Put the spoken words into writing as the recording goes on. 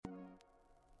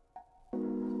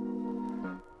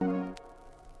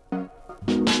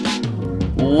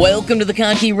Welcome to the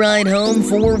Cocky Ride Home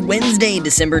for Wednesday,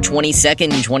 December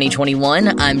 22nd,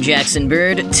 2021. I'm Jackson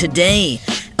Bird. Today,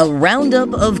 a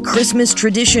roundup of Christmas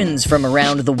traditions from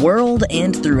around the world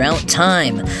and throughout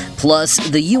time. Plus,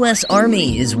 the U.S.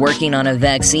 Army is working on a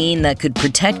vaccine that could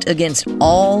protect against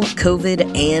all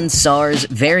COVID and SARS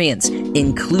variants,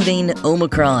 including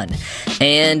Omicron.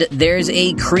 And there's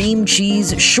a cream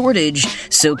cheese shortage,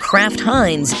 so Kraft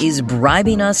Heinz is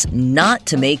bribing us not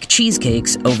to make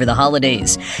cheesecakes over the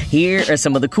holidays. Here are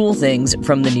some of the cool things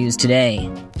from the news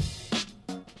today.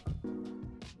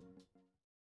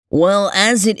 Well,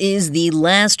 as it is the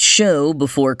last show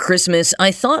before Christmas,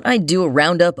 I thought I'd do a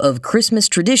roundup of Christmas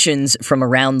traditions from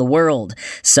around the world.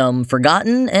 Some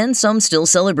forgotten and some still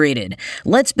celebrated.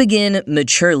 Let's begin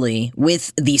maturely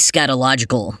with the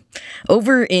scatological.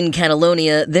 Over in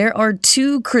Catalonia, there are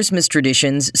two Christmas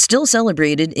traditions still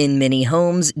celebrated in many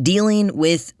homes dealing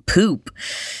with poop.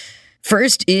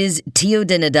 First is Tio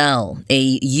de Nadal,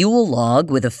 a Yule log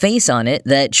with a face on it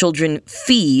that children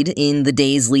feed in the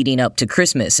days leading up to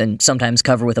Christmas and sometimes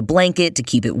cover with a blanket to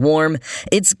keep it warm.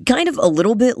 It's kind of a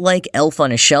little bit like Elf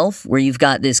on a Shelf, where you've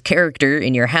got this character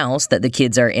in your house that the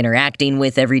kids are interacting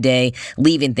with every day,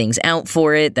 leaving things out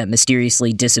for it that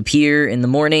mysteriously disappear in the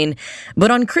morning. But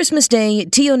on Christmas Day,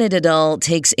 Tio de Nadal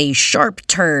takes a sharp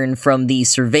turn from the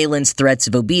surveillance threats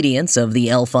of obedience of the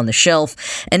Elf on the Shelf,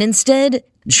 and instead,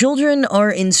 children are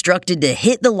instructed to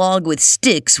hit the log with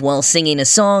sticks while singing a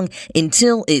song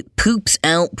until it poops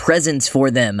out presents for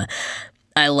them.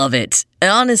 I love it.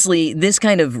 Honestly, this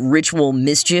kind of ritual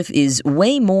mischief is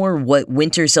way more what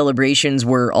winter celebrations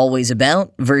were always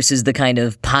about versus the kind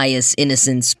of pious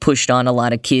innocence pushed on a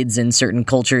lot of kids in certain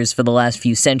cultures for the last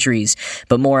few centuries,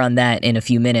 but more on that in a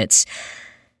few minutes.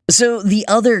 So the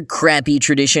other crappy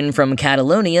tradition from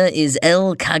Catalonia is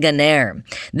El Caganer.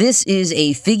 This is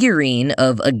a figurine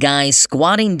of a guy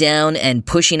squatting down and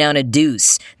pushing out a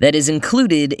deuce that is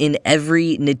included in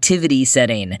every nativity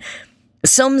setting.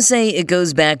 Some say it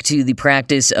goes back to the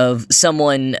practice of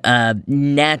someone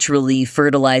naturally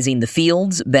fertilizing the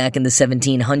fields back in the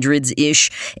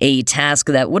 1700s-ish, a task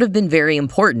that would have been very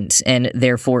important and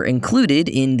therefore included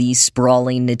in the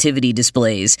sprawling nativity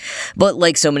displays. But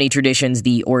like so many traditions,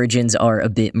 the origins are a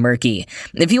bit murky.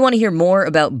 If you want to hear more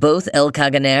about both El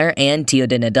Caganer and Tio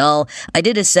de Nadal, I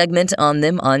did a segment on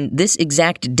them on this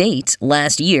exact date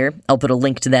last year. I'll put a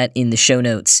link to that in the show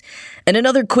notes. And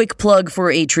another quick plug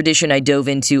for a tradition I dove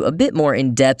into a bit more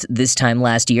in depth this time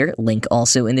last year, link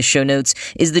also in the show notes,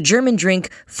 is the German drink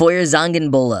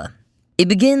Feuerzangenbowle. It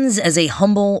begins as a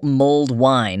humble mulled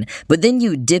wine, but then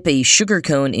you dip a sugar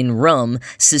cone in rum,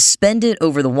 suspend it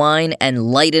over the wine,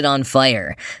 and light it on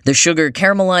fire. The sugar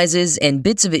caramelizes, and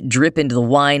bits of it drip into the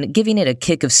wine, giving it a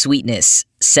kick of sweetness.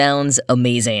 Sounds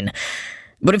amazing.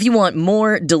 But if you want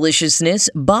more deliciousness,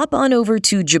 bop on over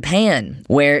to Japan,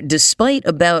 where despite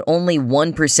about only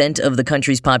 1% of the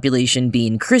country's population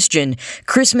being Christian,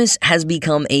 Christmas has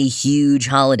become a huge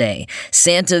holiday.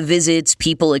 Santa visits,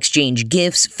 people exchange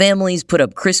gifts, families put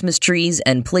up Christmas trees,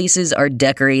 and places are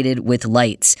decorated with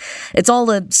lights. It's all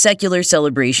a secular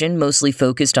celebration, mostly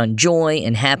focused on joy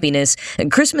and happiness.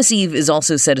 And Christmas Eve is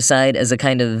also set aside as a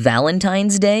kind of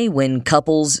Valentine's Day when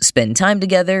couples spend time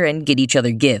together and get each other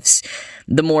gifts.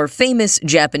 The more famous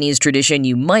Japanese tradition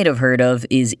you might have heard of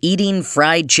is eating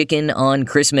fried chicken on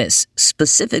Christmas,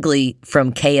 specifically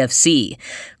from KFC.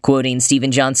 Quoting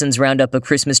Stephen Johnson's roundup of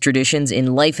Christmas traditions in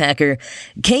Lifehacker,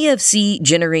 KFC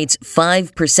generates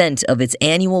 5% of its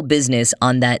annual business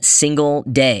on that single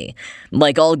day.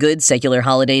 Like all good secular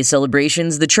holiday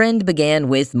celebrations, the trend began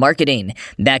with marketing.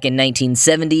 Back in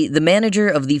 1970, the manager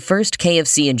of the first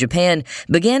KFC in Japan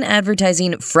began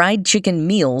advertising fried chicken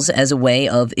meals as a way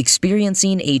of experiencing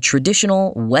a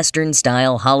traditional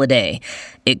Western-style holiday.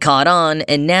 It caught on,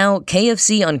 and now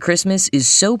KFC on Christmas is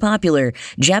so popular,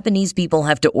 Japanese people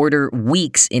have to order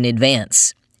weeks in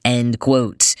advance. End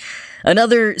quote.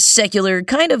 Another secular,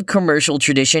 kind of commercial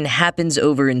tradition happens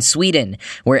over in Sweden,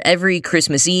 where every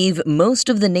Christmas Eve, most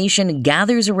of the nation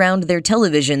gathers around their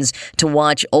televisions to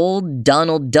watch old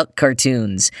Donald Duck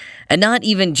cartoons. And not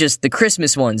even just the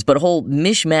Christmas ones, but a whole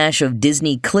mishmash of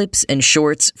Disney clips and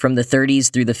shorts from the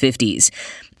 30s through the 50s.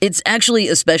 It's actually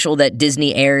a special that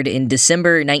Disney aired in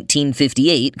December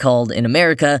 1958 called In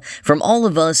America, From All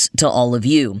of Us to All of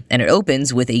You, and it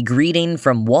opens with a greeting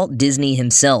from Walt Disney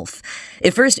himself.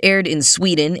 It first aired in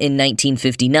Sweden in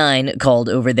 1959, called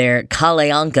over there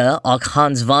Kalle Anka och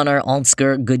Hans Vannar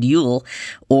Önskar God Jul,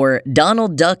 or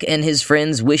Donald Duck and his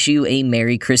friends wish you a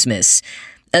Merry Christmas.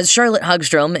 As Charlotte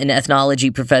Hagström, an ethnology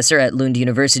professor at Lund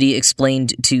University,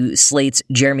 explained to Slate's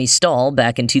Jeremy Stahl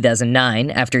back in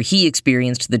 2009 after he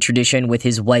experienced the tradition with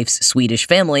his wife's Swedish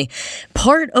family,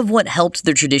 part of what helped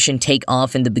the tradition take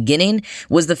off in the beginning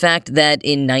was the fact that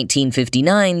in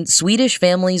 1959, Swedish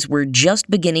families were just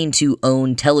beginning to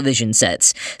own television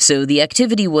sets, so the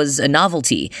activity was a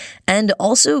novelty. And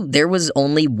also, there was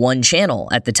only one channel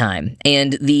at the time,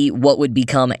 and the what would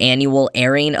become annual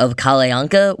airing of Kalle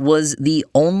Anka was the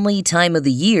only time of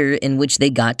the year in which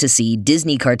they got to see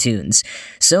Disney cartoons.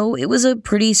 So it was a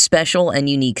pretty special and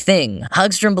unique thing.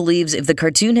 Hagström believes if the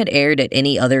cartoon had aired at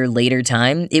any other later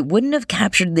time, it wouldn't have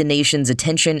captured the nation's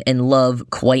attention and love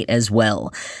quite as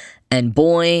well. And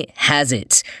boy, has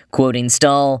it. Quoting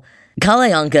Stahl,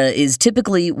 Kalle Anka is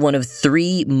typically one of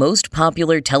 3 most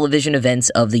popular television events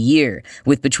of the year,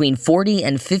 with between 40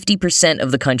 and 50%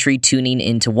 of the country tuning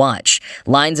in to watch.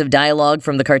 Lines of dialogue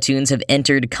from the cartoons have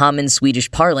entered common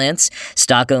Swedish parlance.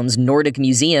 Stockholm's Nordic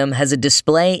Museum has a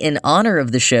display in honor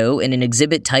of the show in an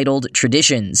exhibit titled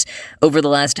Traditions. Over the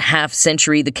last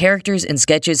half-century, the characters and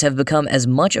sketches have become as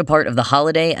much a part of the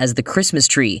holiday as the Christmas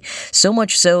tree, so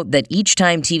much so that each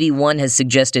time TV1 has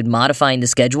suggested modifying the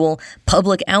schedule,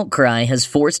 public outcry has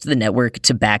forced the network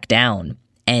to back down.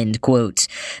 End quote.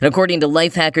 And according to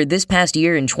Lifehacker, this past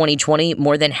year in 2020,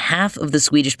 more than half of the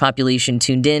Swedish population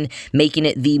tuned in, making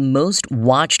it the most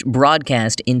watched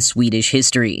broadcast in Swedish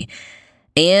history.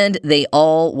 And they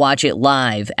all watch it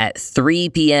live at 3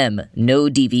 p.m. No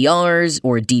DVRs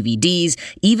or DVDs.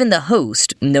 Even the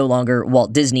host, no longer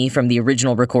Walt Disney from the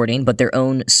original recording, but their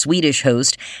own Swedish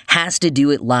host, has to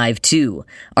do it live too.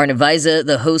 Arne Weise,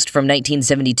 the host from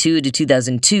 1972 to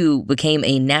 2002, became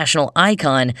a national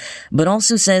icon, but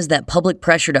also says that public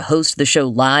pressure to host the show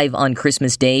live on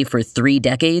Christmas Day for 3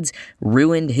 decades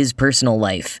ruined his personal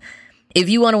life. If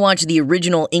you want to watch the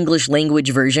original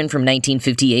English-language version from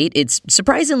 1958, it's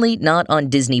surprisingly not on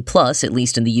Disney+, at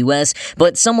least in the US,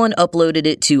 but someone uploaded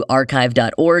it to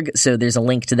archive.org, so there's a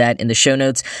link to that in the show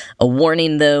notes. A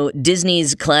warning, though,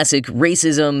 Disney's classic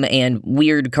racism and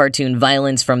weird cartoon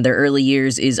violence from their early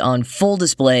years is on full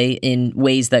display in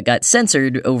ways that got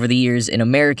censored over the years in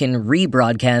American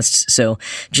rebroadcasts, so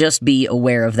just be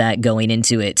aware of that going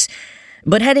into it.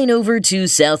 But heading over to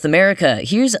South America,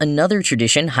 here's another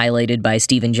tradition highlighted by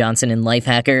Steven Johnson in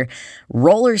Lifehacker: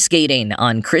 rollerskating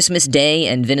on Christmas Day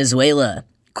in Venezuela.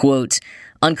 Quote,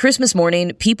 on Christmas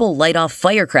morning, people light off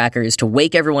firecrackers to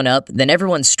wake everyone up, then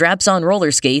everyone straps on roller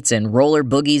skates and roller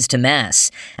boogies to mass.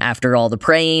 After all the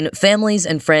praying, families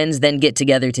and friends then get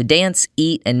together to dance,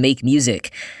 eat, and make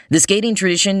music. The skating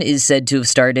tradition is said to have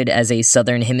started as a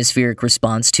southern hemispheric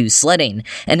response to sledding,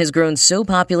 and has grown so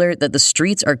popular that the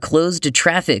streets are closed to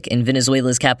traffic in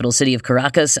Venezuela's capital city of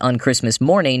Caracas on Christmas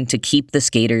morning to keep the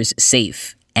skaters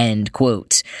safe. End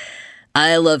quote.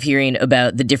 I love hearing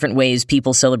about the different ways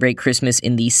people celebrate Christmas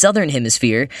in the Southern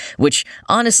Hemisphere, which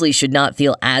honestly should not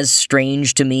feel as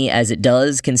strange to me as it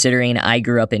does, considering I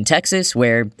grew up in Texas,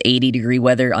 where 80-degree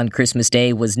weather on Christmas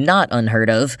Day was not unheard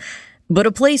of. But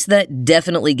a place that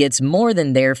definitely gets more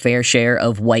than their fair share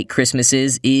of white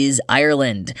Christmases is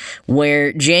Ireland,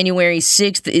 where January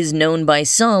 6th is known by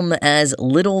some as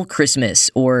Little Christmas,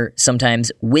 or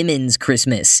sometimes Women's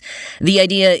Christmas. The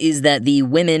idea is that the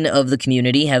women of the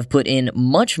community have put in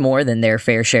much more than their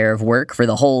fair share of work for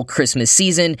the whole Christmas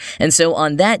season, and so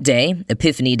on that day,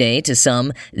 Epiphany Day to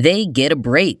some, they get a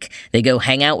break. They go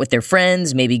hang out with their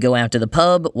friends, maybe go out to the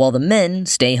pub, while the men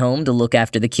stay home to look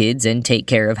after the kids and take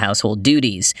care of household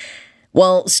duties.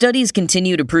 While studies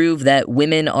continue to prove that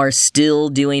women are still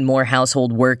doing more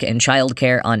household work and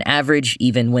childcare on average,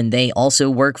 even when they also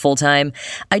work full-time,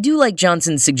 I do like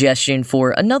Johnson's suggestion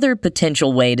for another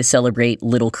potential way to celebrate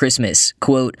Little Christmas.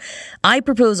 Quote, I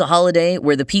propose a holiday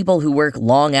where the people who work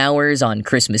long hours on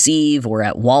Christmas Eve or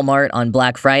at Walmart on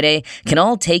Black Friday can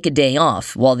all take a day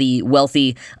off, while the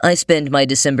wealthy, I spend my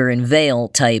December in Vail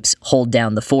types hold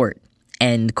down the fort.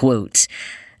 End quote.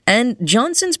 And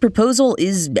Johnson's proposal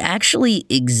is actually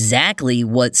exactly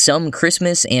what some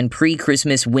Christmas and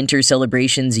pre-Christmas winter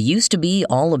celebrations used to be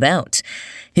all about.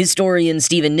 Historian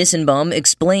Stephen Nissenbaum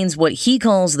explains what he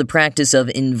calls the practice of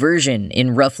inversion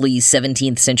in roughly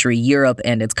 17th century Europe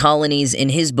and its colonies in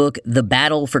his book, The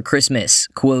Battle for Christmas.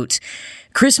 Quote,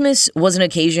 Christmas was an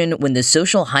occasion when the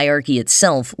social hierarchy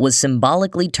itself was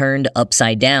symbolically turned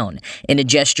upside down, in a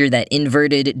gesture that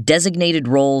inverted designated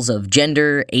roles of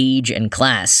gender, age, and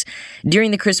class.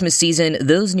 During the Christmas season,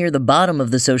 those near the bottom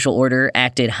of the social order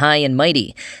acted high and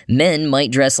mighty. Men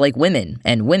might dress like women,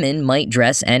 and women might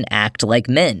dress and act like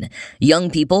men.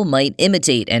 Young people might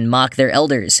imitate and mock their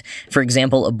elders. For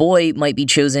example, a boy might be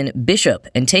chosen bishop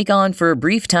and take on for a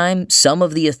brief time some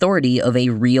of the authority of a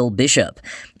real bishop.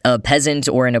 A peasant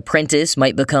or an apprentice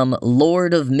might become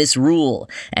Lord of Misrule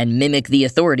and mimic the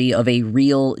authority of a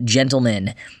real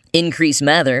gentleman. Increase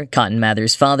Mather, Cotton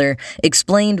Mather's father,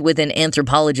 explained with an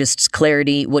anthropologist's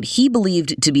clarity what he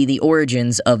believed to be the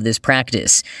origins of this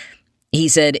practice. He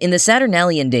said, in the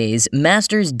Saturnalian days,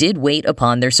 masters did wait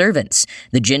upon their servants.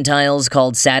 The Gentiles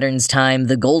called Saturn's time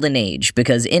the Golden Age,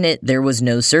 because in it there was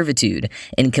no servitude,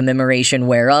 in commemoration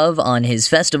whereof, on his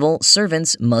festival,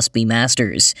 servants must be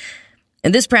masters.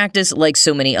 And this practice, like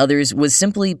so many others, was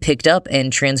simply picked up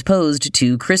and transposed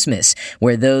to Christmas,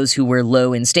 where those who were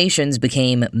low in stations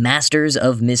became masters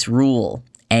of misrule.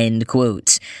 End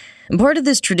quote. And part of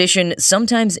this tradition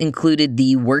sometimes included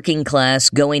the working class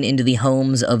going into the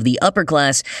homes of the upper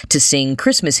class to sing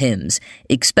Christmas hymns,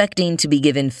 expecting to be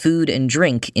given food and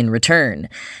drink in return.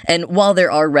 And while there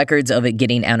are records of it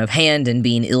getting out of hand and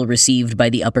being ill-received by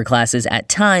the upper classes at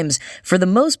times, for the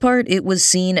most part it was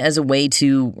seen as a way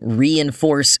to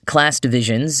reinforce class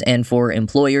divisions and for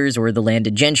employers or the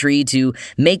landed gentry to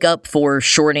make up for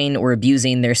shorting or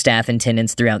abusing their staff and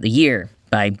tenants throughout the year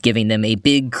by giving them a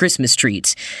big Christmas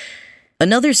treat.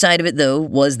 Another side of it, though,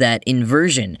 was that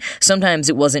inversion. Sometimes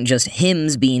it wasn't just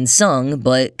hymns being sung,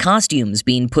 but costumes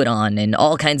being put on and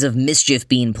all kinds of mischief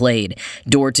being played,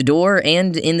 door to door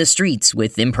and in the streets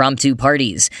with impromptu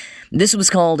parties. This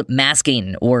was called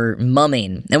masking or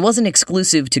mumming, and wasn't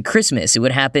exclusive to Christmas. It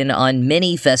would happen on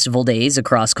many festival days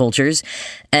across cultures.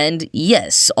 And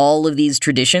yes, all of these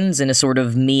traditions in a sort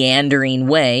of meandering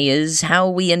way is how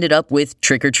we ended up with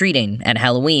trick-or-treating at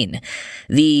Halloween.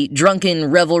 The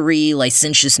drunken revelry,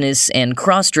 licentiousness, and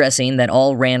cross-dressing that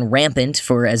all ran rampant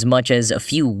for as much as a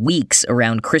few weeks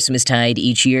around Christmastide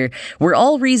each year were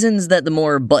all reasons that the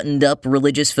more buttoned-up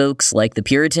religious folks like the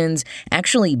Puritans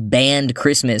actually banned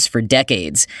Christmas for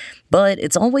decades. But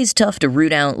it's always tough to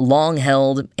root out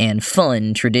long-held and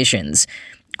fun traditions.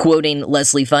 Quoting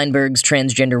Leslie Feinberg's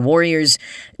Transgender Warriors,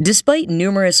 despite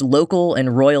numerous local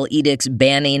and royal edicts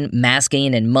banning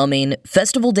masking and mumming,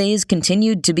 festival days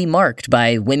continued to be marked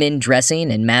by women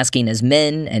dressing and masking as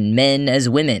men and men as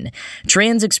women.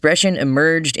 Trans expression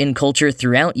emerged in culture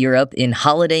throughout Europe in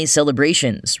holiday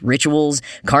celebrations, rituals,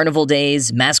 carnival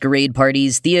days, masquerade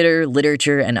parties, theater,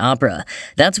 literature, and opera.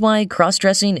 That's why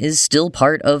cross-dressing is still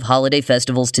part of holiday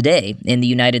festivals today in the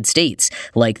United States,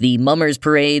 like the Mummers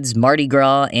Parades, Mardi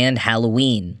Gras, and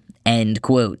Halloween. End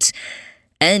quote.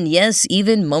 And yes,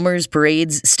 even mummers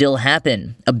parades still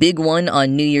happen. A big one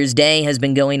on New Year's Day has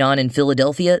been going on in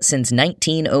Philadelphia since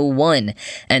 1901,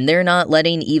 and they're not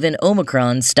letting even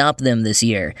Omicron stop them this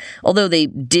year. Although they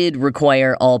did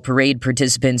require all parade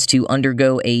participants to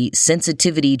undergo a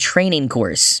sensitivity training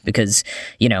course, because,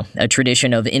 a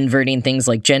tradition of inverting things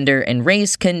like gender and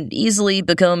race can easily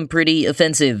become pretty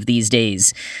offensive these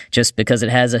days. Just because it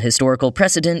has a historical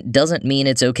precedent doesn't mean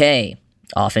it's okay.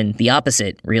 Often the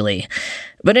opposite, really.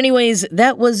 But anyways,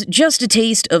 that was just a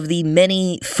taste of the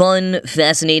many fun,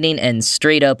 fascinating, and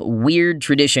straight-up weird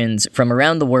traditions from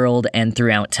around the world and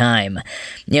throughout time.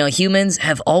 Humans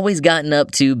have always gotten up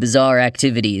to bizarre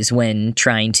activities when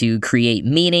trying to create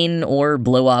meaning or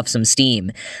blow off some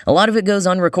steam. A lot of it goes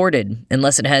unrecorded,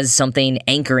 unless it has something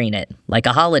anchoring it, like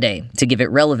a holiday, to give it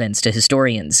relevance to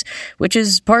historians, which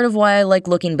is part of why I like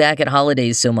looking back at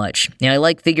holidays so much. I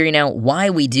like figuring out why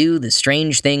we do the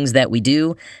strange things that we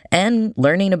do, and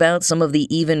learning about some of the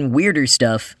even weirder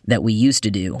stuff that we used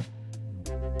to do.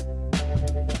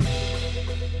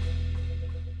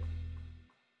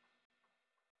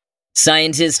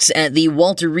 Scientists at the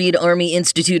Walter Reed Army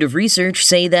Institute of Research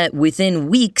say that within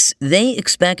weeks, they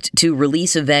expect to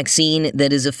release a vaccine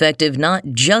that is effective not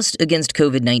just against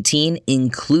COVID-19,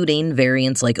 including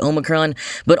variants like Omicron,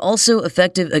 but also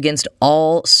effective against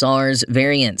all SARS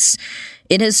variants.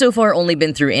 It has so far only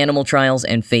been through animal trials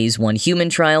and Phase 1 human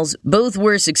trials. Both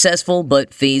were successful,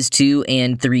 but Phase 2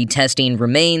 and 3 testing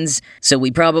remains, so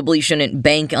we probably shouldn't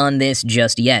bank on this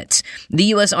just yet. The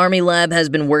U.S. Army lab has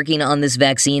been working on this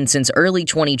vaccine since early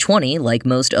 2020, like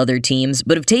most other teams,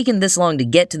 but have taken this long to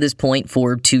get to this point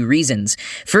for two reasons.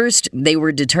 First, they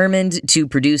were determined to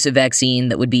produce a vaccine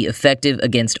that would be effective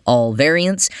against all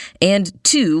variants, and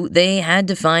two, they had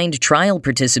to find trial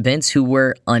participants who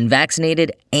were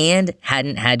unvaccinated and had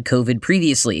hadn't had COVID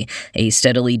previously, a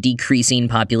steadily decreasing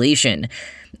population.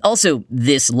 Also,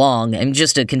 this long, and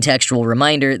just a contextual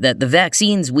reminder that the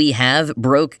vaccines we have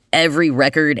broke every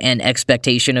record and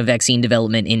expectation of vaccine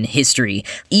development in history.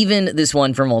 Even this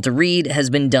one from Walter Reed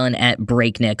has been done at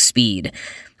breakneck speed.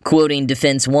 Quoting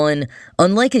Defense One,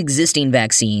 unlike existing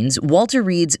vaccines, Walter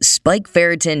Reed's spike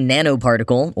ferritin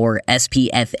nanoparticle, or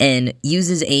SPFN,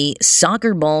 uses a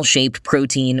soccer ball-shaped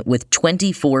protein with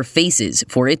 24 faces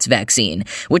for its vaccine,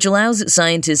 which allows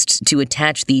scientists to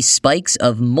attach the spikes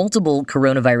of multiple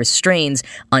coronavirus strains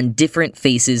on different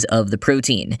faces of the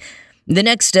protein. The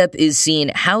next step is seeing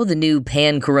how the new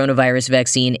pan-coronavirus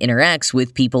vaccine interacts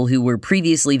with people who were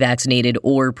previously vaccinated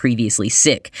or previously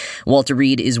sick. Walter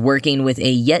Reed is working with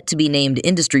a yet-to-be-named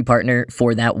industry partner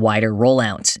for that wider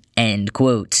rollout. End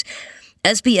quote.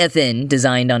 SPFN,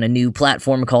 designed on a new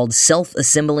platform called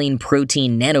Self-Assembling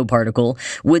Protein Nanoparticle,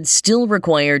 would still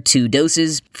require 2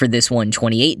 doses, for this one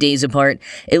 28 days apart,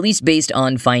 at least based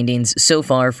on findings so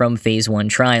far from Phase 1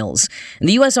 trials.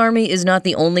 The U.S. Army is not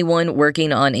the only one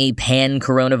working on a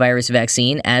pan-coronavirus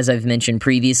vaccine, as I've mentioned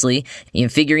previously.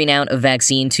 Figuring out a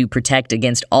vaccine to protect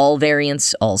against all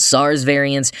variants, all SARS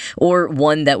variants, or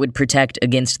one that would protect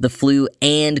against the flu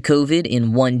and COVID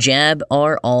in one jab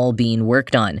are all being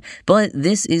worked on. But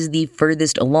this is the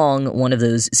furthest along one of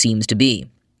those seems to be.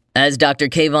 As Dr.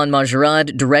 Kayvon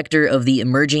Majerad, director of the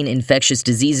Emerging Infectious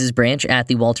Diseases branch at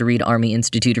the Walter Reed Army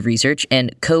Institute of Research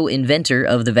and co-inventor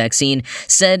of the vaccine,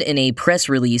 said in a press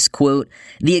release, quote,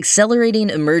 "The accelerating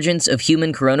emergence of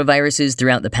human coronaviruses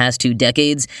throughout the past 2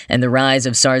 decades and the rise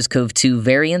of SARS-CoV-2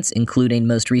 variants, including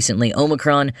most recently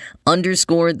Omicron,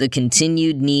 underscore the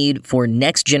continued need for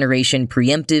next-generation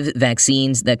preemptive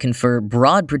vaccines that confer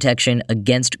broad protection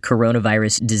against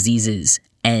coronavirus diseases."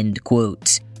 End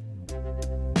quote.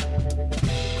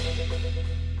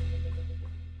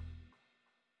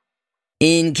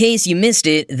 In case you missed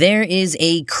it, there is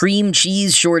a cream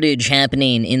cheese shortage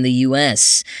happening in the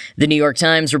U.S. The New York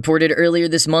Times reported earlier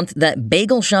this month that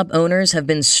bagel shop owners have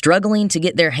been struggling to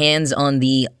get their hands on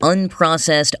the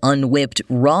unprocessed, unwhipped,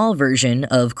 raw version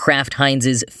of Kraft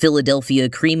Heinz's Philadelphia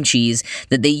cream cheese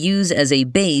that they use as a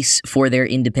base for their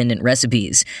independent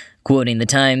recipes. Quoting the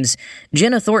Times,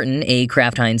 Jenna Thornton, a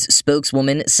Kraft Heinz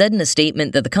spokeswoman, said in a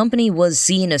statement that the company was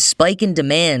seeing a spike in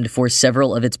demand for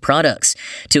several of its products.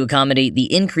 To accommodate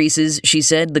the increases, she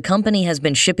said the company has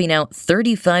been shipping out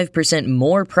 35%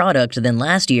 more product than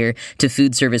last year to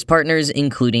food service partners,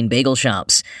 including bagel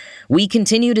shops. We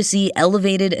continue to see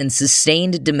elevated and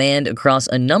sustained demand across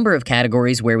a number of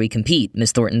categories where we compete,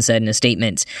 Ms. Thornton said in a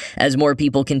statement. As more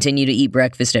people continue to eat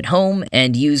breakfast at home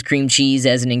and use cream cheese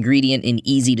as an ingredient in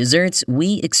easy desserts,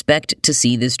 we expect to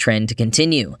see this trend to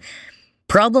continue.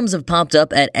 Problems have popped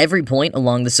up at every point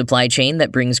along the supply chain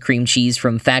that brings cream cheese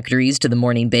from factories to the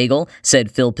morning bagel,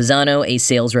 said Phil Pisano, a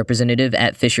sales representative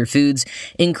at Fisher Foods,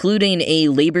 including a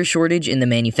labor shortage in the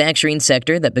manufacturing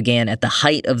sector that began at the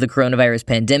height of the coronavirus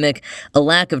pandemic, a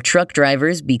lack of truck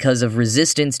drivers because of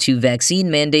resistance to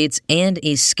vaccine mandates, and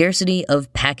a scarcity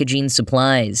of packaging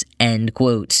supplies, end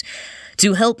quote.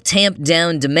 To help tamp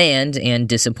down demand and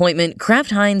disappointment,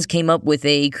 Kraft Heinz came up with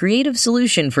a creative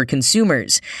solution for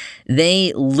consumers.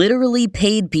 They literally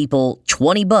paid people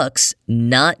 $20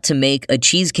 not to make a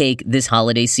cheesecake this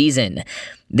holiday season.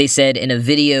 They said in a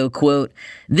video, quote,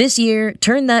 "This year,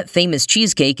 turn that famous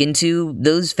cheesecake into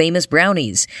those famous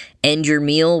brownies. End your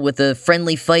meal with a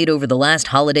friendly fight over the last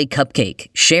holiday cupcake.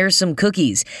 Share some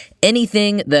cookies.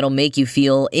 Anything that'll make you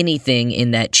feel anything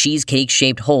in that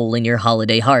cheesecake-shaped hole in your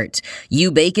holiday heart.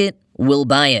 You bake it, we'll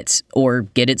buy it. Or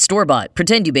get it store-bought.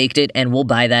 Pretend you baked it, and we'll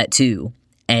buy that too."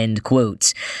 End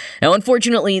quote. Now,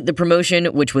 unfortunately, the promotion,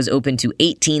 which was open to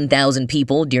 18,000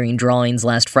 people during drawings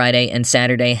last Friday and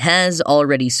Saturday, has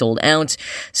already sold out.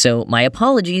 So my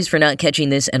apologies for not catching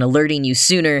this and alerting you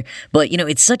sooner, but,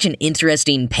 it's such an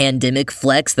interesting pandemic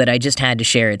flex that I just had to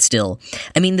share it still.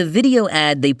 I mean, the video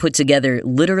ad they put together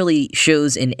literally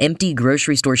shows an empty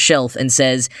grocery store shelf and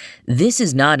says, "This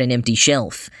is not an empty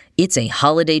shelf. It's a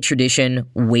holiday tradition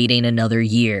waiting another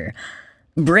year."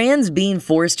 Brands being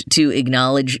forced to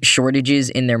acknowledge shortages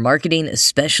in their marketing,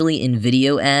 especially in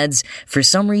video ads, for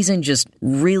some reason just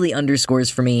really underscores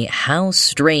for me how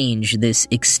strange this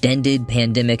extended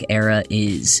pandemic era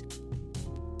is.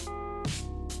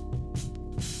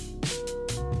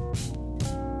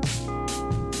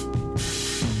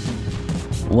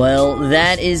 Well,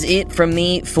 that is it from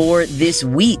me for this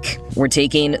week. We're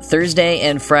taking Thursday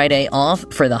and Friday off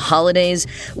for the holidays.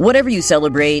 Whatever you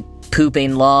celebrate,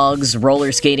 pooping logs,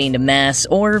 roller skating to mass,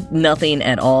 or nothing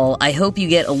at all, I hope you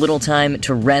get a little time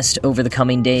to rest over the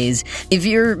coming days. If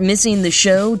you're missing the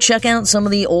show, check out some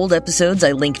of the old episodes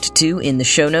I linked to in the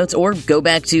show notes, or go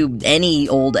back to any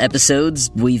old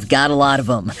episodes. We've got a lot of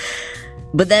them.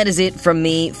 But that is it from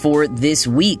me for this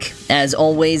week. As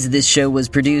always, this show was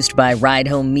produced by Ride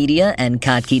Home Media and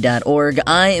Kottke.org.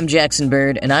 I am Jackson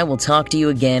Bird, and I will talk to you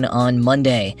again on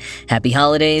Monday. Happy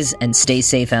holidays, and stay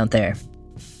safe out there.